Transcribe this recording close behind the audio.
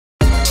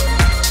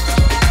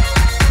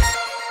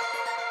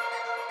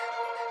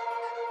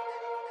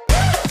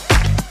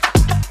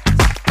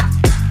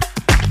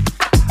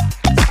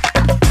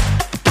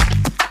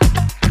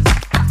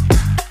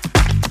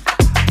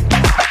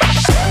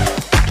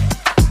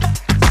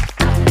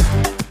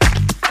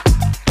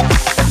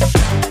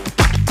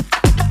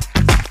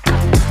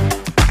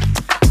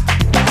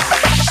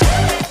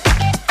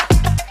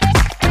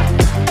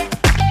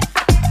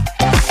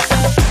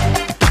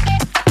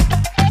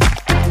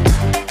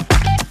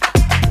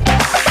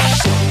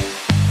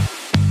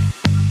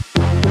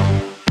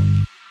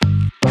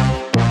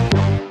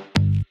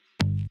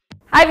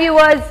Hi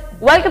viewers,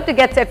 welcome to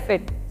Get Set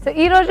Fit. So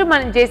ee roju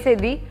manam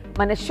chesedi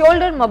mana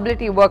shoulder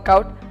mobility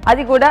workout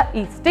adi kuda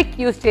ee stick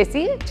use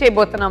chesi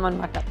cheyabothunam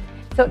annamata.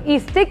 So ee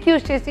stick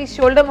use chesi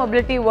shoulder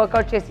mobility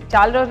workout chesi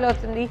chaala rojulu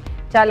avutundi,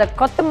 chaala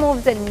kotta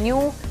moves and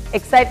new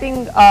exciting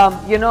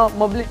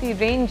mobility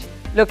range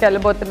loki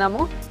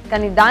velabothunamu.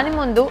 Kani dani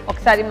mundu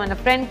okasari mana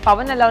friend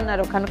Pawan ela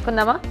unnaro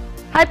kanukundama.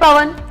 Hi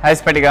Pawan. Hi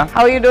Spatika.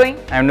 How are you doing?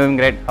 I am doing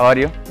great. How are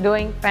you?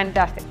 Doing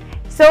fantastic.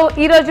 So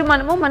ee roju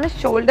manamu mana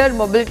shoulder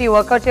mobility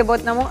workout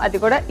cheyabothunnamu, adi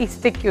kuda ee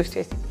stick use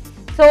chesi.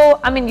 So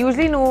I mean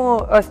usually no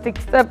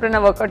sticks tho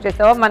eppudaina workout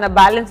chesava mana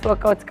balance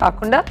workouts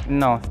kaakunda?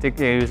 No,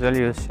 stick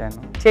usually use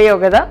cheyanu.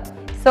 Cheyavu kada.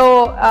 So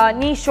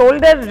nee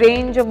shoulder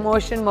range of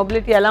motion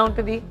mobility ela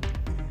untadi?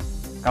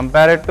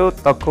 Compared to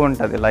takku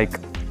untadi, like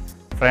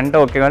front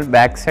okay but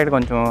back side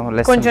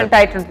koncham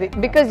tight untadi,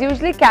 because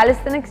usually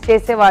calisthenics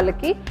chese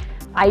vallaki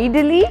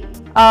ideally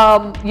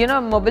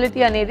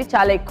mobility అనేది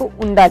చాలా ఎక్కువ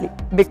ఉండాలి,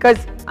 because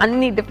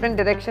అన్ని different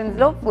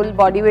డైరెక్షన్స్లో full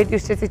body weight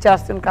use చేసి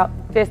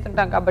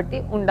చేస్తుంటాం కాబట్టి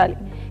ఉండాలి.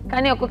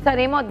 కానీ ఒక్కొక్కసారి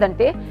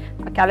ఏమవుతుందంటే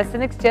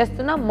క్యాలిస్థెనిక్స్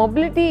చేస్తున్న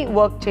మొబిలిటీ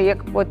వర్క్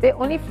చేయకపోతే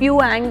ఓన్లీ ఫ్యూ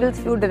యాంగిల్స్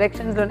ఫ్యూ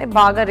డైరెక్షన్స్లోనే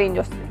బాగా రేంజ్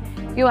వస్తుంది.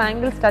 ఫ్యూ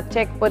యాంగిల్స్ టచ్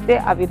చేయకపోతే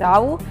అవి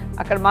రావు,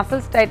 అక్కడ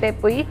మసిల్స్ టైట్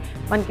అయిపోయి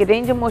మనకి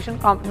రేంజ్ ఆఫ్ మోషన్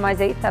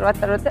కాంప్రమైజ్ అయ్యి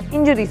తర్వాత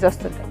ఇంజరీస్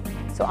వస్తుంటాయి.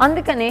 సో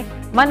అందుకనే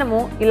మనము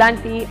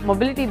ఇలాంటి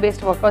మొబిలిటీ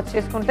బేస్డ్ వర్కౌట్స్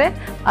చేసుకుంటే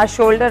ఆ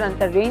షోల్డర్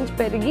అంత రేంజ్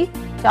పెరిగి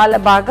చాలా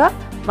బాగా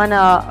మన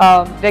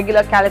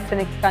రెగ్యులర్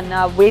క్యాలిస్థెనిక్స్ కన్నా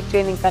వెయిట్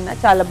ట్రైనింగ్ కన్నా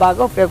చాలా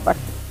బాగా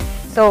ఉపయోగపడుతుంది.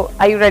 So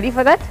are you ready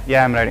for that? Yeah,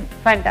 I'm ready.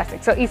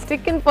 Fantastic. So ఈ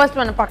స్టిక్ ఇన్ ఫస్ట్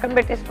మనం పక్కన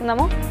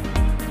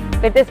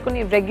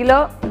పెట్టేసుకుని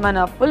రెగ్యులర్ మన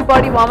ఫుల్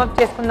బాడీ వార్మప్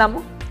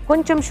చేసుకుందాము.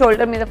 కొంచెం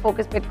షోల్డర్ మీద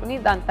ఫోకస్ పెట్టుకుని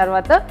దాని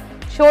తర్వాత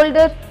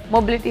షోల్డర్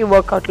మొబిలిటీ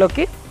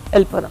వర్కౌట్లోకి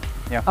వెళ్ళిపోదాం.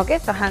 Okay,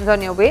 so hands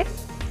on your waste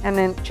and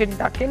then chin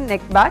tuck in,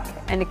 neck back,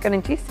 and ikkada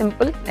nunchi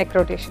simple neck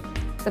rotation.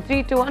 So 3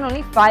 2 1,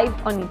 only 5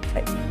 on each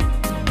side.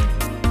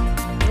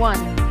 1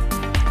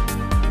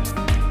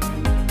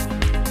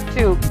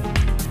 2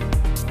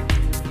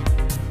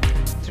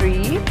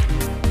 3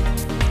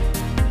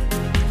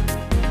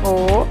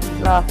 4,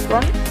 last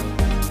one,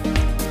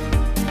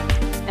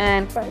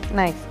 and 5.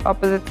 Nice.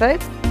 Opposite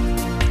side.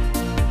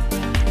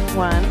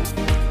 1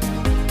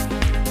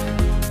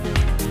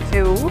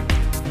 2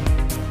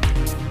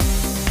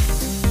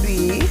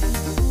 3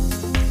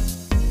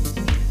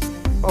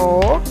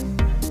 4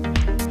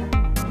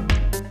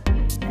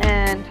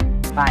 and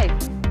 5.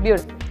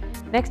 Beautiful.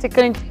 Next,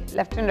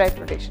 left and right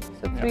rotation.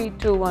 So 3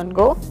 2 1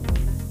 go.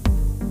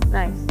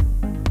 Nice.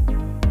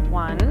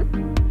 1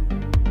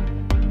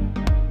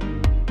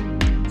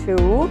 2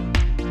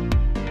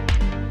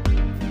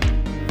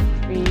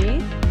 3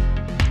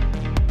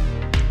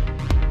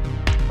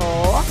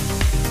 4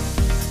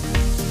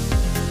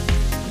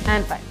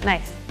 and 5.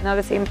 Nice. Now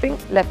the same thing,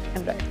 left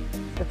and right.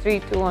 So 3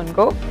 2 1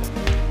 go.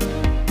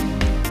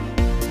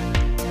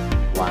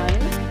 1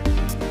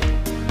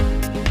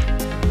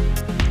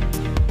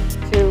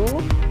 2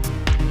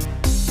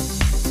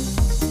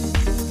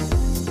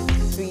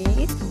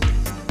 3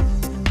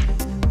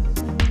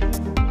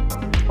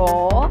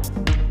 4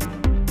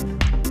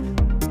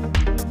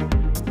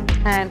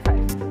 and 5.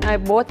 Now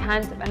both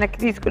hands venakki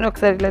teeskuni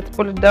okasari let's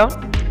pull it down.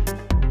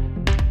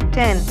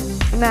 10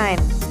 9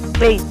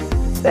 8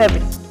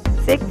 7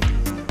 6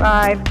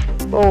 5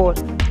 4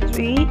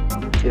 3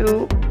 2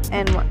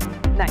 and 1.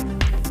 Nice.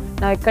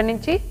 Now ikkada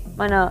nunchi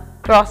mana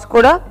cross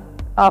kuda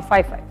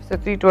 5 5. So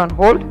 3 2 1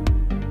 hold.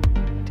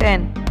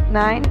 10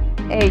 9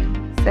 8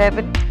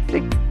 7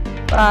 6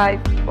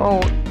 5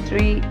 4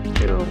 3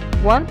 2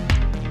 1.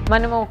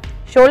 మనము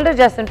shoulder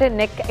చేస్తుంటే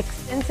neck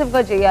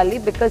ఎక్స్టెన్సివ్గా చేయాలి,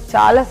 because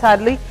చాలా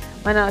సార్లు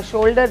మన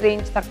shoulder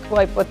range తక్కువ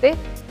అయిపోతే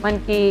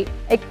మనకి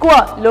ఎక్కువ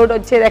లోడ్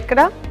వచ్చేది ఎక్కడ,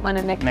 మన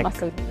నెక్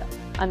మసిల్ మీద.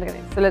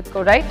 అందుకని so let's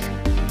go right.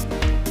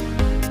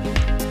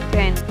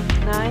 10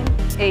 9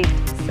 8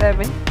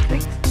 7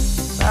 6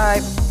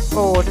 5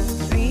 4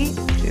 3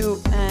 2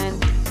 and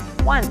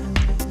 1.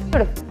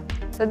 Beautiful.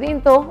 So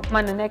దీంతో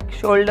మన నెక్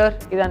షోల్డర్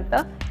ఇదంతా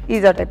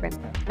ఈజీ అవుట్ అయిపోయింది.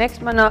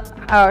 నెక్స్ట్ మన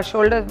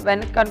షోల్డర్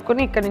వెనక్కి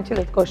అనుకుని ఇక్కడ నుంచి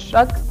let's go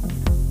షగ్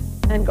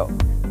and go.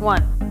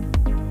 1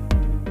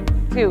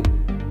 2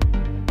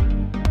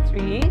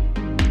 3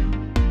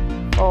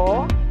 4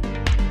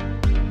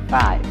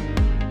 5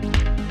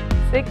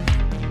 6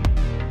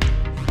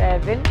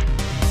 7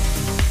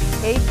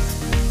 8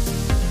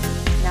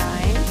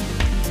 9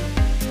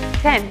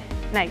 10.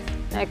 Nice.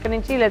 Now ikkada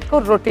nunchi let's go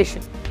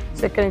rotation.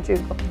 So ikkada nunchi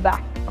go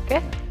back.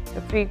 Okay, so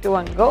 3 2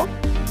 1 go.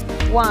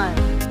 1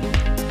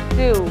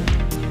 2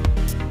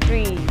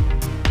 3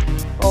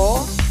 4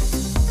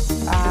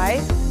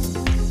 5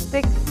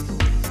 6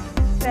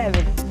 7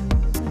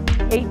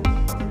 8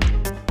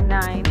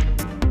 9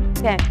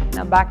 10.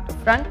 Now back to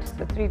front.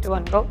 So 3 2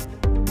 1 go.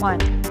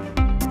 1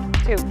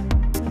 2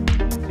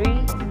 3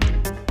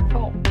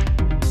 4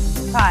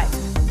 5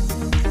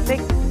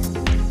 6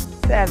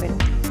 7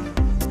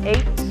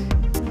 8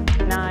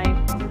 9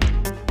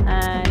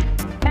 and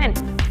 10.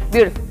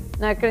 Beautiful.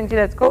 Now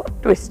let's go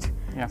twist.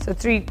 So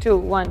 3 2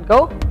 1 go.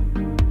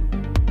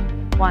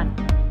 1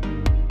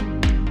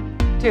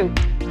 2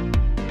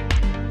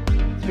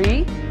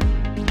 3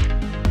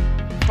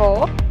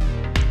 4,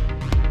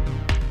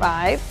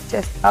 5,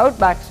 chest out,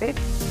 back straight,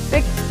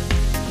 6,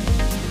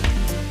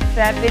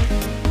 7,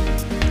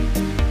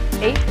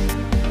 8,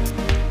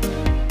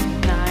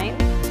 9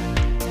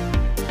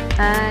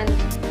 and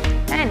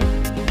 10.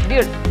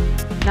 Beautiful.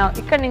 Now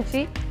ఇక్కడ నుంచి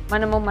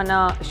మనము మన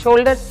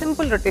shoulder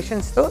simple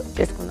rotations తో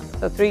చేసుకుందాం.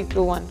 So 3,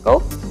 2, 1 go.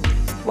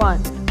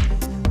 1,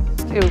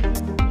 2,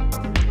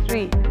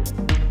 3,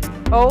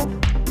 4,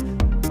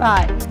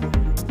 5,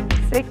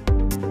 6,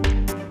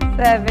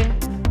 7,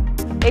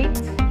 8,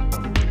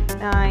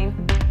 9,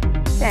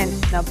 10.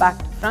 Now back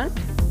to front.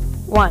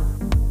 1,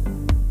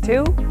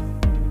 2,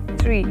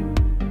 3,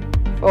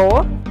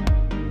 4,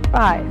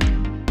 5,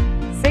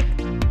 6,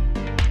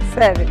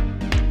 7,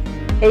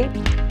 8,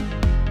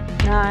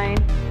 9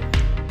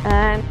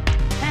 and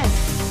 10.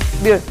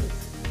 Beautiful.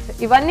 So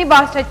ఇవన్నీ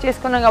బాగా stretch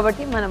చేసుకున్నాం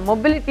కాబట్టి మన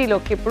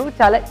మొబిలిటీలోకి ఇప్పుడు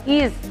చాలా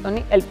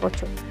ఈజీతోని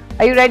వెళ్ళిపోవచ్చు.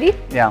 Are you ready?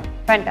 Yeah.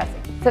 Fantastic.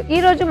 So ఈ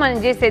రోజు మనం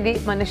చేసేది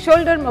మన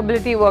షోల్డర్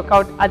మొబిలిటీ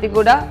వర్కౌట్, అది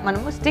కూడా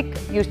మనము స్టిక్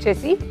యూజ్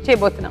చేసి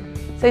చేయబోతున్నాం.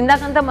 సో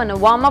ఇందాకంతా మన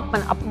వార్మప్,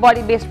 మన అప్పర్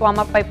బాడీ బేస్డ్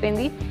వార్మప్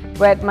అయిపోయింది.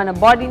 మన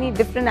బాడీని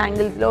డిఫరెంట్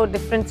యాంగిల్స్లో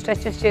డిఫరెంట్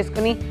స్ట్రెచెస్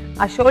చేసుకుని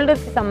ఆ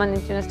షోల్డర్కి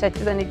సంబంధించిన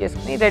స్ట్రెచెస్ అన్ని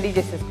చేసుకుని రెడీ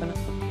చేసేసుకున్నాం.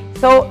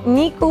 సో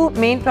నీకు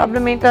మెయిన్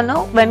ప్రాబ్లమ్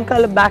ఏంటన్నావు,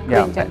 వెనకాల బ్యాక్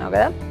పెయిన్స్ అన్నావు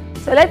కదా.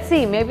 సో లెట్స్ సీ,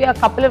 మేబీ ఆ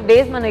కపుల్ ఆఫ్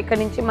డేస్ మనం ఇక్కడ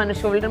నుంచి మన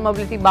షోల్డర్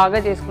మొబిలిటీ బాగా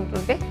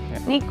చేసుకుంటుంటే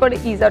నీకు కూడా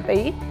ఈజ్ అవుట్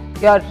అయ్యి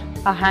యువర్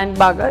ఆ హ్యాండ్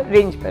బాగా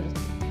రేంజ్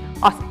పెరుగుతుంది.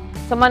 ఆసమ్.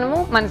 సో మనము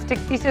మన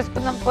స్టిక్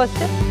తీసేసుకుందాం.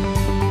 ఫస్ట్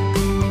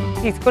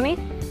తీసుకుని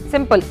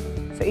సింపుల్,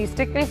 సో ఈ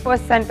స్టిక్ని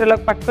ఫస్ట్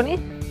సెంటర్లోకి పట్టుకుని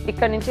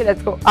ఇక్కడ నుంచి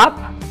let's go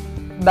up,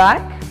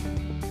 back,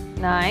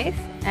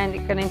 nice, and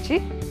ఇక్కడ నుంచి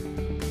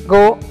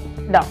go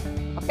down.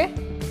 Okay,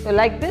 so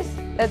like this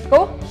let's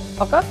go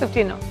ఒక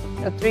 15 now.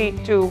 So 3,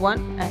 2, 1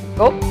 and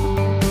go.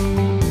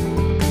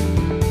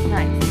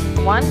 Nice.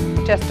 1,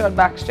 chest out,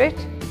 back straight,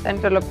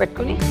 center lo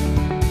petkuni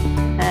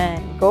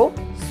and go.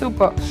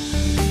 Super.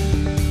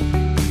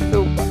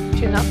 Super.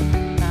 Chin up.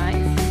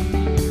 Nice.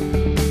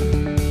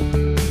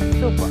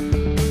 Super.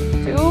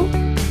 2.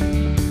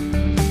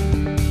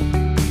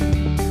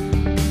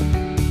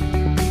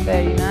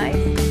 Very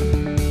nice.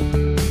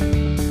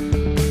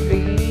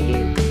 3.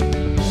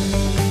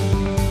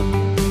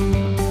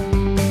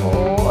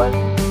 4.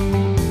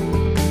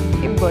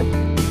 Keep going.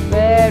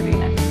 Very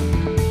nice.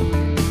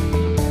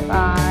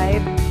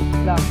 5.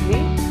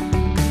 Lovely.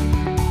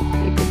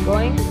 Keep it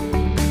going.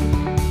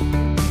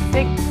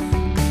 6.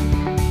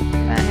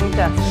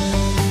 Fantastic.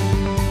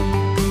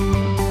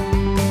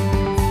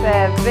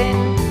 7.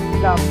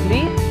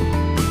 Lovely.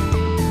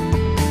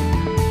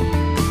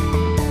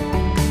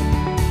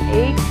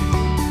 8.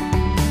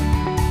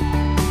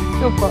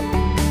 Super.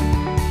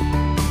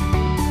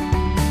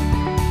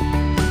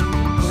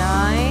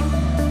 9.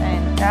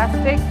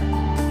 Fantastic.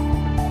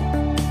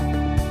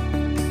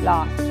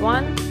 Last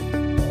one.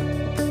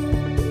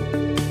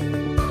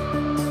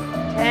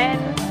 10.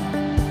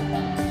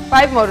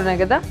 5 more ఉన్నాయి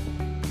కదా.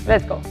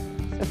 Let's go.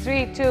 So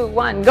 3, 2,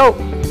 1 go.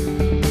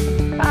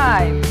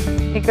 5.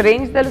 మీకు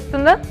range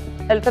తెలుస్తుందా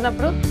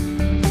వెళ్తున్నప్పుడు?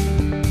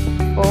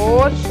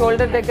 4.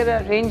 Shoulder దగ్గర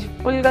range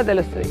ఫుల్గా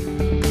తెలుస్తుంది.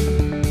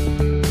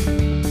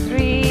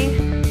 3.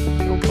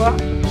 Super.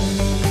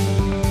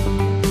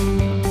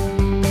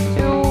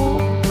 2.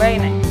 Very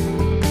nice.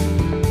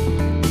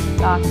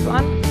 Last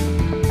one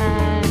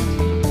and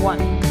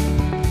 1.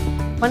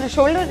 మన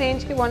shoulder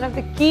రేంజ్కి one of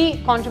the key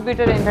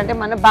contributor ఏంటంటే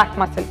మన బ్యాక్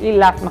మసిల్, ఈ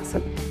లాట్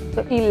మసిల్. సో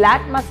ఈ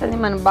లాట్ మసిల్ని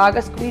మనం బాగా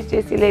స్క్వీజ్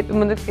చేసి లేపి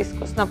ముందుకు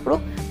తీసుకొచ్చినప్పుడు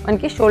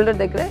మనకి షోల్డర్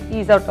దగ్గర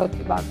ఈజ్ అవుట్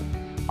అవుతుంది బాగా.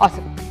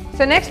 ఆసమ్.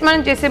 సో నెక్స్ట్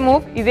మనం చేసే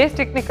మూవ్ ఇదే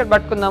స్టిక్ని ఇక్కడ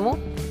పట్టుకుందాము.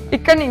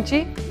 ఇక్కడ నుంచి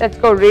let's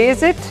go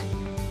raise it,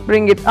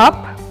 bring it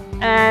up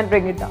and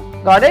bring it down.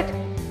 Got it?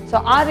 So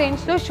ఆ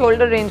రేంజ్లో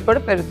షోల్డర్ రేంజ్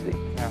కూడా పెరుగుతుంది.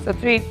 So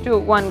 3, 2,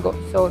 1 go.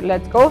 So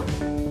let's go.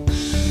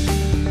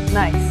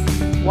 Nice.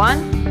 1.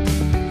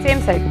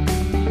 Same side.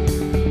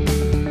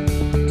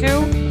 2.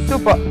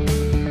 Super.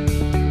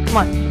 Come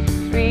on.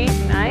 3.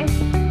 Nice.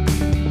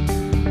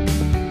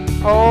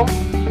 4.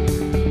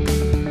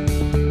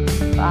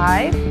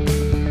 5.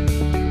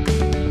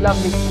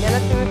 Lovely. ఎలా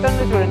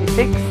తిరుగుతుందో చూడండి.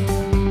 6.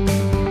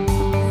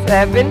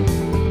 7.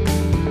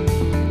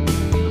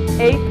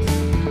 8.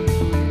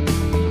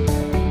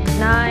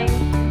 9.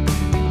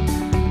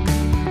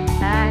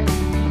 And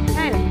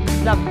 10.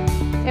 Lovely.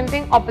 Same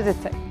thing, opposite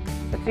side.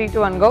 So 3,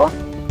 2, 1 go.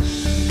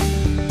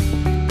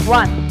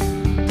 1.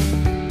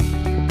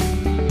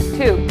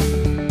 2.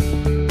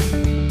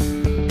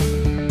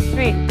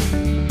 3.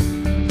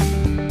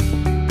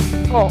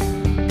 4.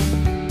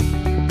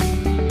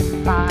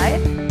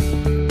 5.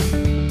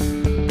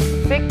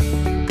 6.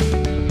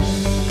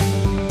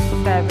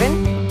 7.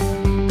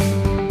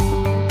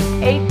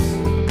 8.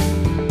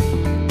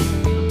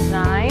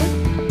 9.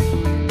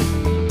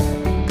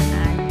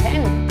 And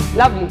 10.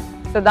 Lovely.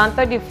 So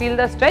Danta, do you feel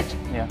the stretch?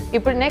 Yeah.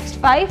 ఇప్పుడు next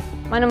 5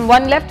 మనం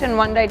 1 left and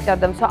 1 right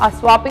చేద్దాం. So ఆ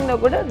swapping లో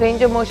కూడా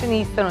range of motion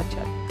ఈస్తూనే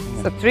వచ్చారు.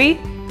 So 3,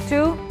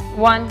 2,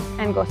 1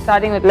 and go.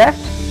 Starting with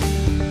left.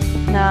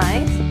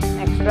 Nice.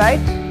 Next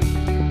right.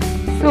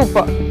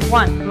 Super.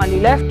 1. Mali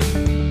left.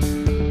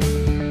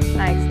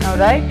 Nice. Now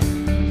right.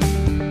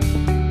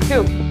 2.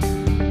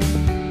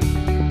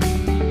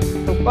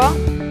 super.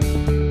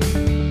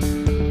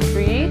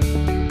 3,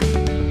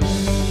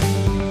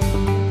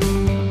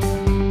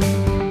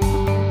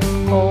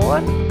 4,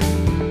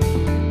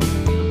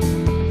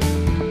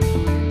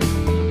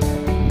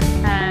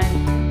 and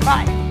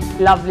 5.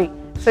 Lovely.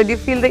 So do you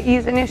feel the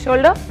ease in your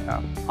shoulder?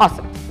 Yeah.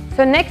 Awesome.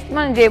 So next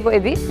మనం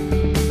చేయబోయేది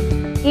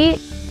ఈ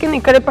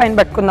ఇక్కడే పైన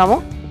పట్టుకుందాము.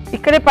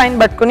 ఇక్కడే పైన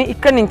పట్టుకొని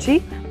ఇక్కడ నుంచి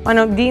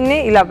మనం దీన్నే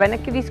ఇలా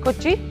వెనక్కి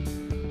తీసుకొచ్చి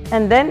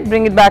and then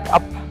bring it back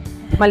up.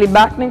 మళ్ళీ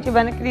బ్యాక్ నుంచి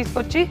వెనక్కి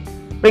తీసుకొచ్చి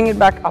bring it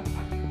back up.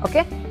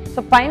 Okay, so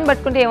పైన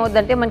పట్టుకుంటే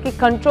ఏమవుతుందంటే మనకి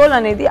కంట్రోల్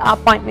అనేది ఆ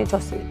పాయింట్ నుంచి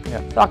వస్తుంది.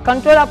 సో ఆ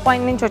కంట్రోల్ ఆ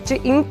పాయింట్ నుంచి వచ్చి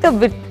ఇంత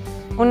విత్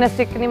ఉన్న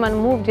స్టిక్ని మనం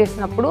మూవ్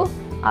చేసినప్పుడు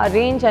ఆ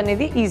రేంజ్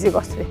అనేది ఈజీగా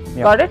వస్తుంది.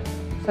 Got it?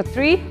 So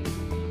 3,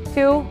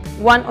 2,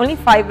 1, only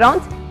 5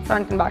 rounds,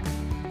 front and back.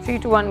 3,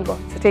 2, 1, go.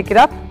 So take it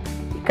up.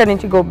 ఇక్కడ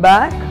నుంచి go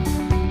back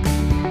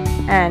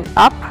and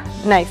up.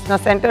 Nice. Now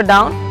center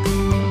down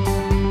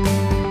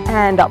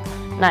and up.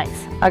 Nice.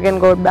 Again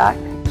go back.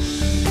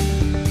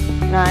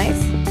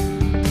 Nice.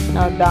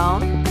 Now down.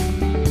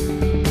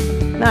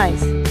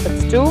 Nice.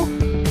 That's 2.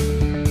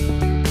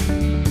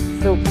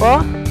 Super.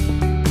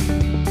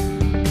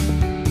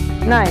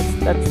 Nice.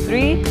 That's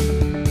 3.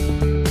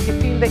 You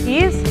feel the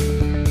ease?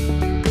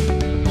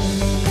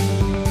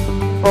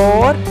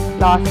 4.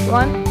 Last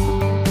one.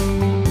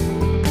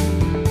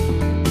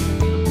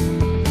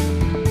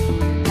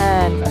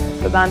 And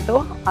so danto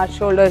our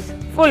shoulders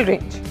full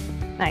range.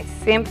 Nice.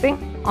 Same thing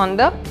on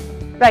the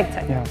right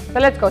side. Yeah. So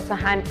let's go. So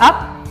hand up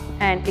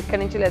and ikkada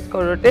nunchi let's go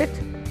rotate.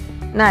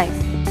 Nice.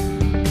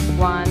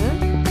 1.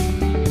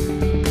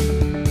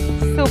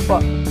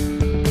 Super.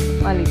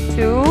 Only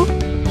 2.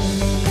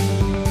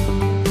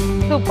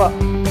 Super.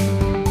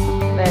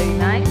 Very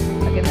nice.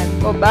 Again let's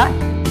go back.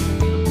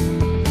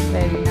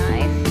 Very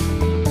nice.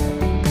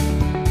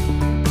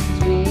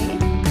 3.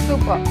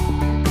 Super.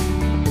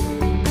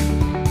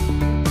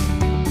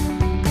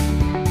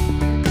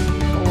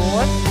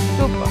 4.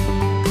 Super.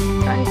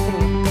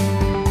 Continue.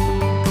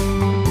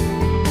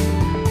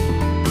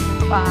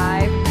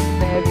 5.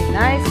 Very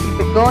nice. Keep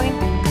it going.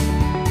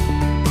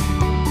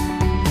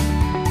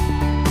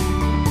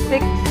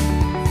 6.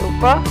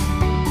 Super.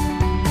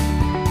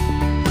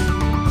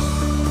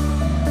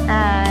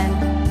 And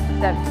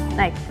 7.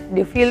 Nice. Do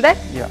you feel that?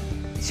 Yeah.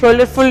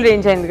 Shoulder full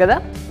range అయింది కదా.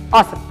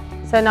 Awesome.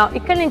 So now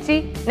ఇక్కడ నుంచి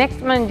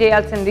next మనం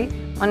చేయాల్సింది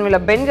మనం ఇలా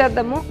bend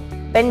చేద్దాము.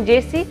 Bend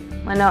చేసి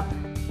మన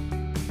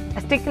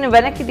స్టిక్ని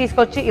వెనక్కి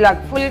తీసుకొచ్చి ఇలా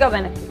ఫుల్గా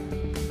వెనక్కి.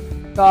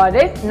 Got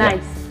it?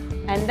 Nice.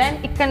 And then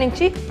ఇక్కడ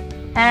నుంచి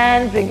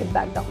and bring it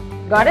back down.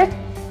 Got it?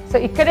 So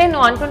ఇక్కడే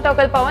నువ్వు అంటుంటావు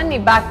కదా పవన్ నీ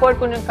బ్యాక్వర్డ్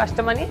కొంచెం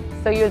కష్టమని.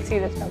 So you'll see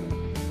this struggle.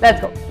 Let's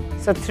go.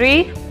 So 3,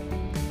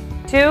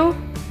 2,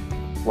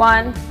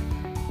 1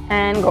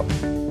 and go.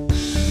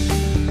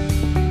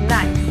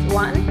 Nice.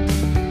 1.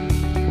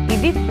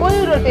 ఇది full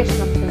rotation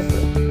వస్తుంది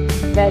ఇప్పుడు.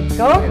 Let's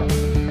go.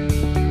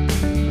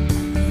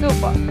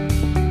 Super.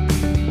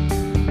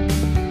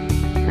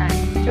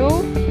 Nice. 2.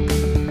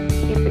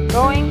 Keep it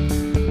going.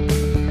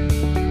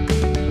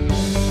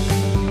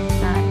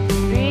 Nice.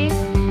 3.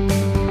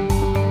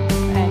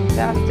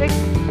 Fantastic.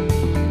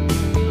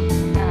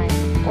 Nice.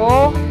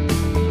 4.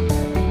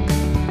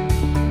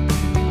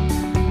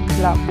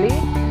 Lovely.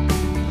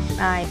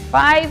 Nice.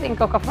 5.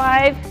 Inkoka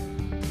 5.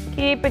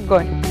 Keep it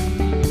going.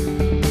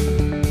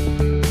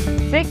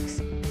 6.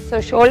 So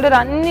shoulder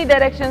అన్ని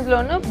directions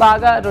లోనూ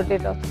బాగా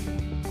rotate అవుతుంది.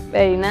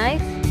 Very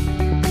nice.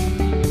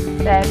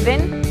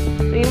 7.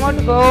 3 more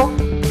to go.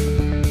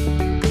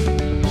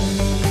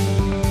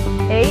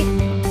 8.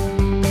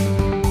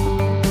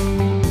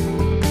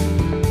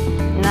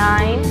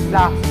 9.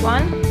 Last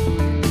one.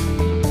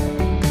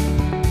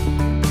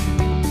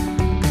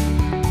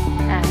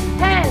 And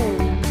 10.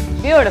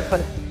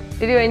 Beautiful.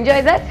 Did you enjoy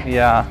that?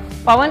 Yeah.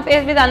 Pawan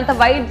face మీద అంత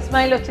wide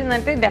smile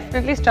వచ్చిందంటే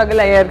definitely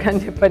struggle అయ్యారు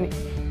అని చెప్పని.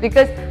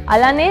 బికాస్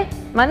అలానే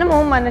మనము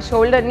మన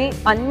షోల్డర్ని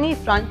అన్ని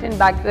ఫ్రంట్ అండ్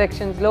బ్యాక్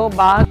డైరెక్షన్స్లో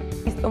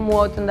బాగా మూవ్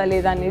అవుతుందా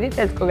లేదా అనేది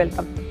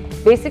తెలుసుకోగలుగుతాం.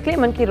 బేసిక్లీ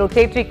మనకి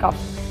రొటేటరీ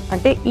కఫ్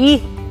అంటే ఈ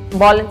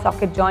బాల్ అండ్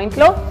సాకెట్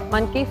జాయింట్లో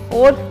మనకి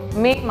 4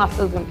 మెయిన్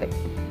మసిల్స్ ఉంటాయి.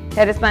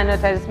 Terrace minor,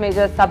 terrace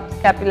major, sub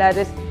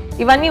స్కాపులారిస్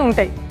ఇవన్నీ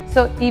ఉంటాయి.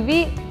 సో ఇవి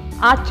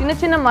ఆ చిన్న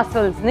చిన్న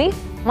మసిల్స్ని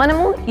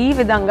మనము ఈ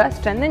విధంగా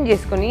స్ట్రెంథెన్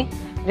చేసుకొని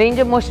రేంజ్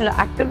ఆఫ్ మోషన్లో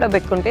యాక్టివ్లో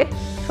పెట్టుకుంటే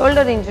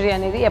షోల్డర్ ఇంజరీ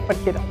అనేది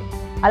ఎప్పటికీ రాదు.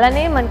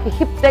 అలానే మనకి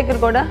హిప్ దగ్గర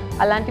కూడా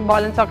అలాంటి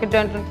బాల్ అండ్ సాకెట్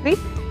జాయింట్ ఉంటుంది.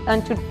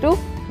 దాని చుట్టూ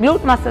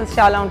గ్లూట్ మసిల్స్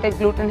చాలా ఉంటాయి,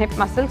 గ్లూట్ అండ్ హిప్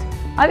మసిల్స్.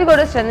 అవి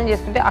కూడా స్ట్రెంథెన్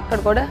చేసుకుంటే అక్కడ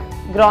కూడా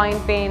groin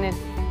pain and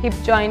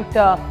hip joint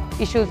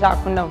issues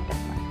రాకుండా ఉంటాయి.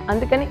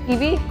 అందుకని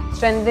ఇవి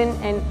strengthen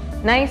and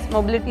nice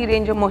mobility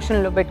range of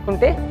మోషన్లో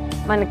పెట్టుకుంటే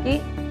మనకి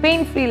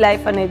పెయిన్ ఫ్రీ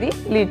లైఫ్ అనేది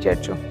లీడ్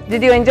చేయొచ్చు.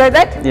 Did you enjoy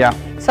that? Yeah.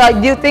 So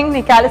do you think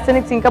నీ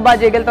క్యాలిస్థెనిక్స్ ఇంకా బాగా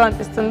చేయగలుగుతావు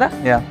అనిపిస్తుందా?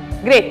 Yeah.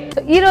 గ్రేట్.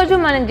 సో ఈరోజు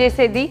మనం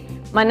చేసేది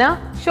మన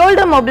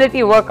షోల్డర్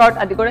మొబిలిటీ వర్కౌట్,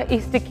 అది కూడా ఈ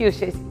స్టిక్ యూజ్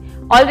చేసి.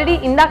 ఆల్రెడీ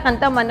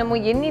ఇందాకంతా మనము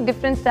ఎన్ని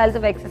డిఫరెంట్ స్టైల్స్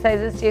ఆఫ్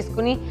ఎక్సర్సైజెస్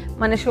చేసుకుని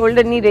మన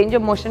షోల్డర్ని రేంజ్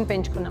ఆఫ్ మోషన్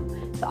పెంచుకున్నాం.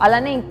 సో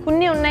అలానే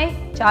ఇంకొన్ని ఉన్నాయి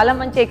చాలా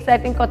మంచి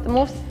ఎక్సైటింగ్ కొత్త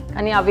మూవ్స్.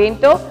 కానీ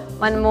అవేంటో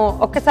మనము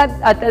ఒక్కసారి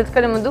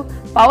తెలుసుకునే ముందు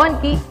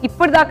పవన్కి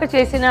ఇప్పుడు దాకా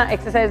చేసిన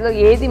ఎక్సర్సైజ్లో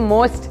ఏది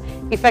most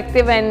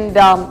effective and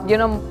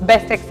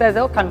best exercise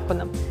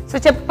కనుక్కుందాం. సో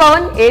చెప్పు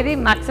పవన్, ఏది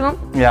మాక్సిమం?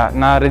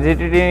 నా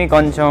రిజిడిటీని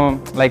కొంచెం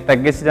లైక్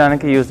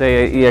తగ్గించడానికి యూస్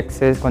అయ్యే ఈ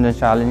ఎక్సర్సైజ్ కొంచెం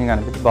ఛాలెంజింగ్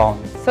అనిపించి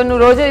బాగుంది. సో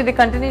నువ్వు రోజు ఇది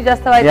కంటిన్యూ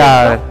చేస్తావా?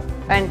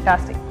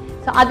 ఫ్యాంటాస్టిక్.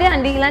 సో అదే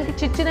అండి, ఇలాంటి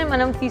చిచ్చునే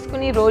మనం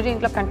తీసుకుని రోజు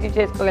ఇంట్లో కంటిన్యూ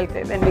చేసుకోగలిగితే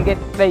then we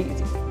get very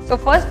easy. So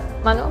first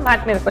మనం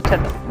మ్యాట్ మీదకి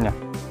వచ్చేద్దాం.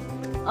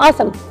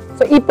 ఆసమ్.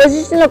 సో ఈ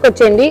పొజిషన్లోకి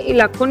వచ్చేయండి.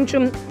 ఇలా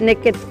కొంచెం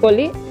నెక్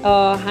ఎత్తుకోవాలి,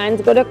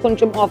 హ్యాండ్స్ కూడా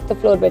కొంచెం ఆఫ్ ద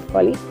ఫ్లోర్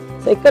పెట్టుకోవాలి.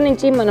 సో ఇక్కడ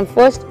నుంచి మనం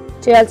ఫస్ట్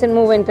చేయాల్సిన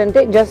మూవ్ ఏంటంటే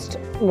just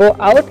go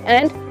out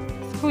and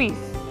squeeze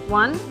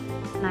 1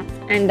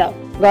 and down.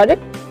 Got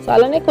it? So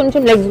అలానే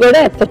కొంచెం లెగ్స్ కూడా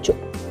ఎత్తొచ్చు.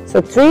 సో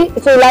 3.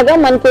 సో ఇలాగా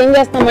మనకి ఏం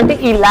చేస్తామంటే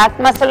ఈ లాట్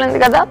మసిల్ ఉంది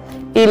కదా,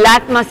 ఈ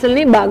లాట్ మసిల్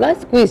ని బాగా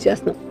స్క్వీజ్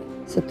చేస్తున్నాం.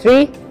 So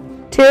 3,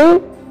 2,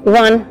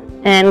 1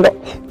 and go.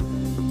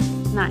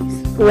 Nice.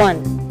 1,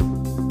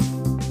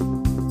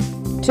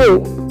 2,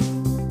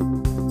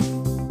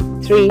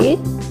 3,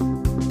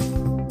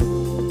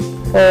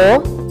 4,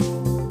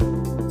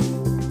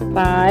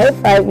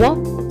 5 more,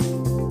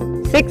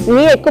 6.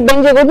 నీ ఎక్కువ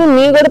బెండ్ చేయకూడదు,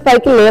 నీ కూడా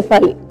పైకి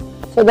లేపాలి.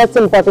 So that's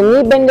important.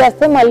 నీ బెండ్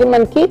చేస్తే మళ్ళీ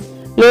మనకి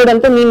లోడ్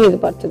అంతా నీ మీద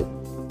పడుతుంది.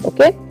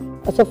 Okay,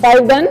 so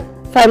 5 done,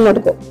 5 more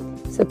to go.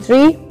 So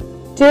 3,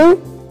 2,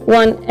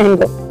 1 and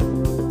go.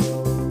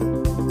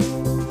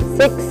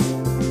 6,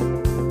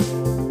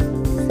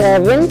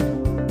 7,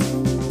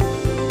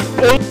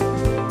 8,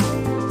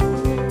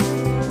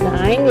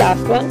 9,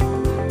 last one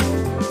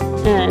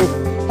and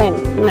 10.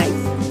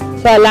 Nice.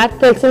 So ఆ లాట్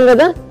తెలిసింది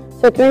కదా.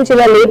 సో ఇక్కడ నుంచి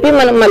ఇలా లేపి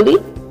మనం మళ్ళీ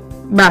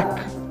back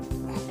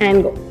and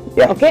go.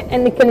 Okay,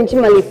 and ఇక్కడ నుంచి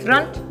మళ్ళీ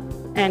front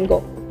and go.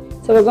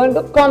 So we're going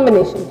to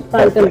combination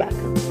front and back.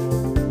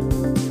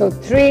 So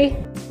 3,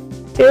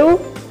 2,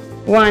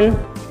 1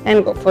 and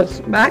go. First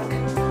back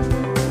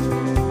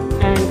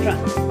and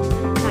front.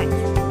 Nice.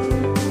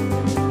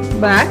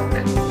 Back.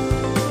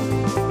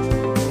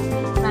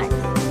 Nice.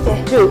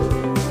 2,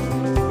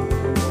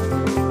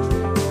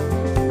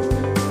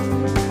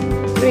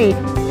 3,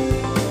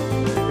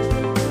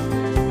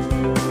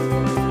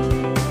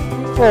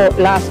 4.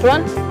 Last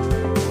one.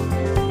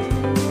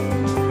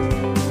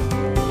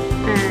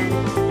 And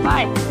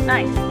 5.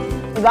 Nice.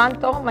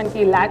 దాంతో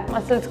మనకి lot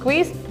muscle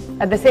squeeze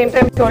at the same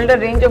time shoulder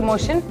range of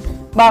motion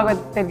బాగా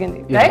పెరిగింది.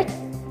 Right?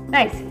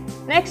 Nice.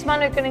 Next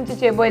మనం ఇక్కడ నుంచి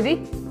చేయబోయేది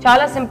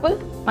చాలా simple.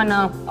 మన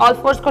ఆల్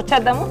ఫోర్స్కి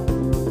వచ్చేద్దాము.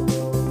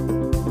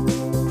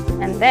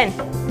 అండ్ దెన్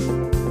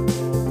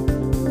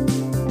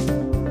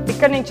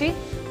ఇక్కడ నుంచి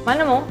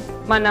మనము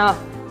మన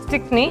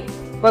స్టిక్ని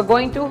we're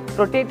going to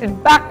rotate it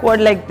backward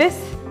like this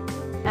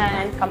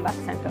and come back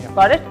center.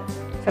 Got it?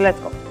 So let's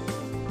go.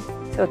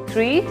 So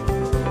 3,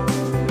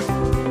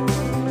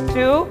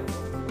 2,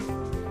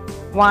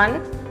 1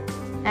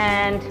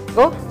 and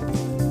go.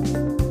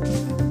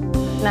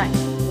 Nice.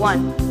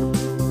 1.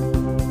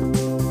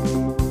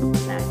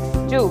 Nice.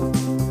 2.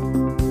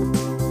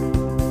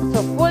 So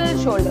full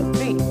shoulder.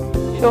 3.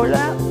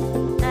 Shoulder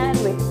and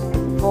waist.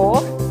 4,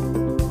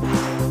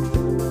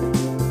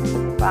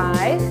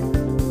 5,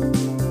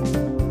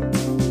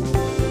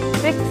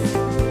 6,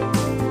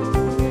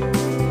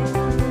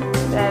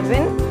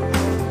 7,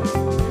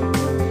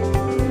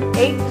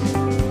 8,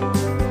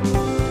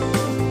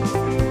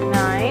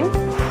 9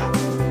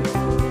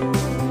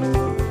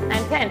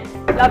 and 10.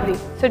 Lovely.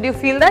 So do you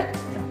feel that?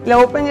 ఇలా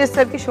open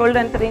చేసేసరికి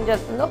shoulder ఎంత range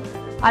అవుతుందో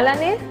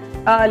అలానే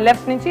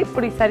left నుంచి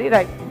ఇప్పుడు ఈసారి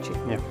right నుంచి.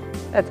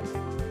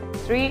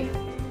 3,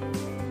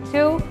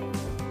 2,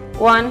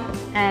 1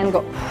 and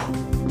go.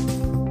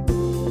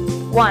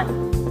 1,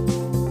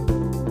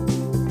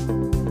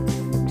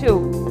 2,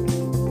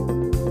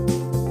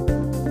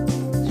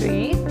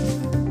 3,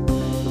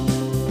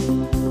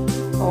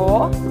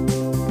 4,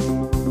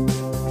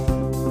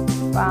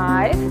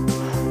 5,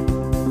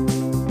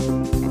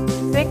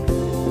 6,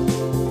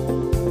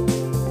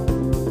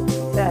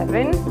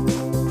 7,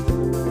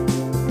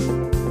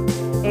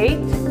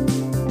 8,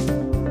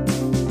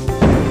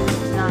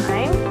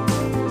 9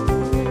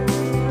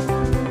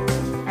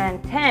 and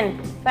 10.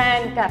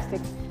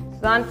 Fantastic.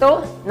 దాంతో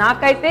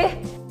నాకైతే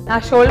నా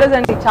షోల్డర్స్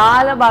అన్ని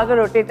చాలా బాగా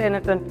రొటేట్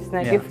అయినట్టు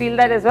అనిపిస్తున్నాయి. You feel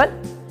that as well?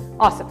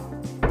 Awesome.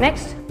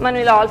 Next మనం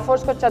ఇలా ఆల్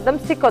ఫోర్స్కి వచ్చేద్దాం.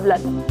 స్టిక్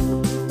వదిలేద్దాం.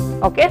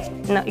 ఓకే,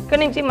 ఇక్కడ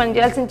నుంచి మనం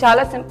చేయాల్సింది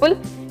చాలా simple.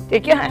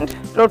 Take your hand,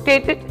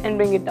 rotate it and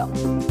bring it down.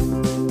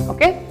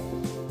 Okay,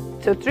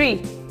 so 3,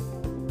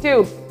 2,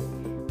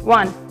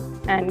 1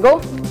 and go.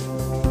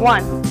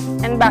 1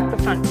 and back to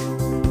front.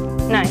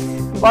 Nice.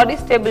 Body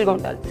స్టేబుల్గా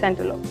ఉండాలి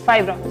సెంటర్లో.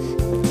 5 rounds.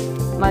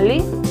 మళ్ళీ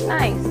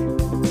నైస్.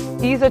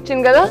 ఈజ్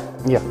వచ్చింది కదా.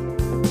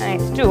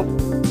 Nice. 2,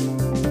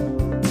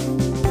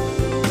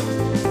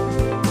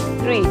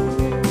 3,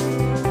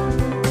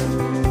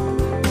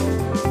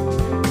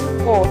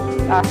 4.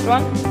 Last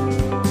one.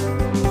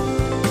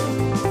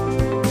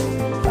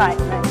 5.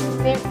 Nice.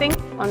 Same thing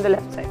on the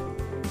left side.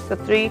 So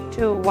 3,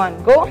 2, 1,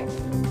 go.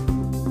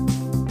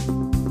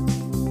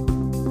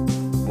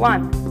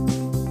 1,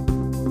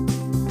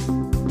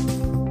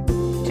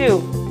 2.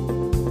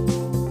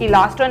 ఈ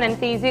last one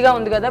ఎంత ఈజీగా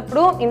ఉంది కదా.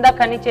 ఇప్పుడు ఇందాక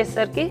అన్ని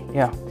చేసేసరికి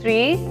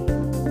 3,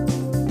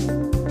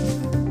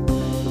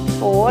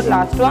 4.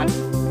 Last one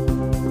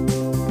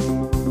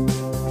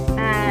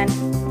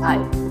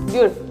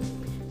good.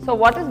 So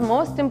what is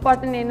most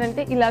important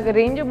ఏంటంటే ఇలాగ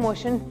రేంజ్ ఆఫ్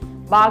మోషన్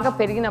బాగా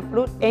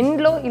పెరిగినప్పుడు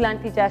ఎండ్లో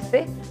ఇలాంటివి చేస్తే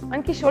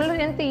మనకి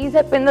షోల్డర్ ఎంత ఈజీ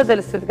అయిపోయిందో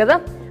తెలుస్తుంది కదా.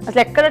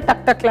 అసలు ఎక్కడ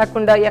టక్ టక్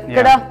లేకుండా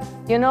ఎక్కడ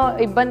యూనో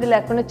ఇబ్బంది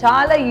లేకుండా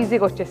చాలా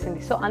ఈజీగా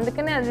వచ్చేసింది. సో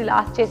అందుకనే అది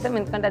లాస్ట్ చేసాం,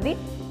 ఎందుకంటే అది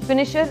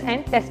ఫినిషర్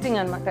అండ్ టెస్టింగ్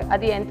అనమాట,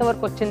 అది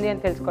ఎంతవరకు వచ్చింది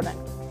అని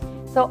తెలుసుకోవడానికి.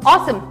 సో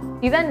ఆసమ్,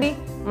 ఇదండి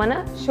మన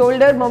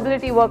షోల్డర్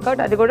మొబిలిటీ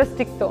వర్కౌట్, అది కూడా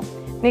స్టిక్తో.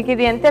 మీకు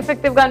ఇది ఎంత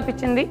ఎఫెక్టివ్గా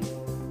అనిపించింది?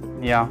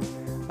 యా,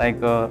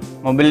 లైక్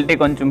మొబిలిటీ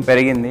కొంచెం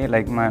పెరిగింది,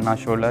 లైక్ నా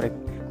షోల్డర్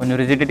కొంచెం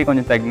రిజిడిటీ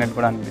కొంచెం తగ్గినట్టు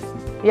కూడా అనిపిస్తుంది.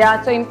 యా,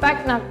 సో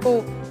ఇన్ఫ్యాక్ట్ నాకు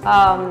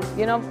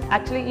యూనో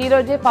యాక్చువల్లీ ఈ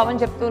రోజే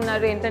పవన్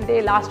చెప్తున్నారు ఏంటంటే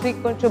లాస్ట్ వీక్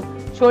కొంచెం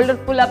షోల్డర్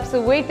పుల్అప్స్,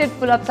 వెయిటెడ్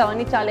పుల్అప్స్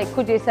అవన్నీ చాలా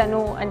ఎక్కువ చేశాను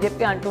అని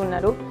చెప్పి అంటూ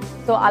ఉన్నారు.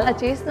 సో అలా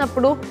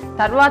చేసినప్పుడు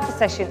తర్వాత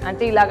సెషన్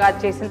అంటే ఇలాగా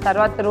చేసిన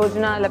తర్వాత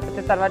రోజున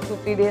లేకపోతే తర్వాత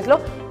 2-3 డేస్లో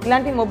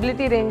ఇలాంటి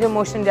మొబిలిటీ రేంజ్ ఆఫ్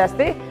మోషన్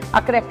చేస్తే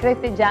అక్కడ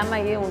ఎక్కడైతే జామ్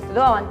అయ్యే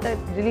ఉంటుందో అవంతా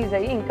రిలీజ్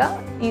అయ్యి ఇంకా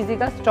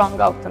ఈజీగా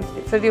స్ట్రాంగ్గా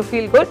అవుతుంది. So you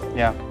feel good?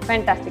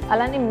 Fantastic.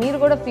 అలానే మీరు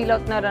కూడా ఫీల్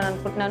అవుతున్నారు అని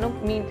అనుకుంటున్నాను.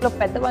 మీ ఇంట్లో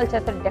పెద్దవాళ్ళ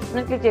చేత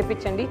డెఫినెట్లీ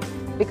చేయించండి,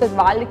 బికాజ్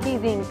వాళ్ళకి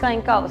ఇది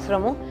ఇంకా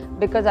అవసరము.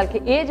 బికాజ్ వాళ్ళకి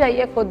ఏజ్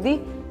అయ్యే కొద్దీ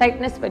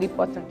టైట్నెస్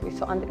పెరిగిపోతుంది.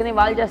 సో అందుకని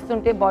వాళ్ళు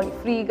చేస్తుంటే బాడీ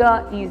ఫ్రీగా,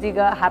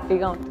 ఈజీగా,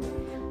 హ్యాపీగా ఉంటుంది.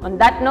 ఆన్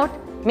దట్ నోట్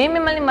మేము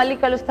మిమ్మల్ని మళ్ళీ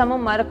కలుస్తాము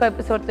మరొక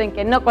ఎపిసోడ్తో,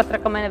 ఇంకెన్నో కొత్త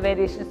రకమైన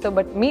వేరియేషన్స్తో.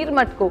 బట్ మీరు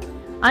మటుకు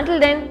until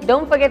then,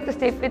 don't forget to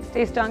stay fit,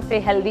 stay strong, stay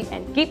healthy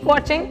and keep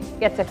watching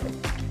Get Set Fit.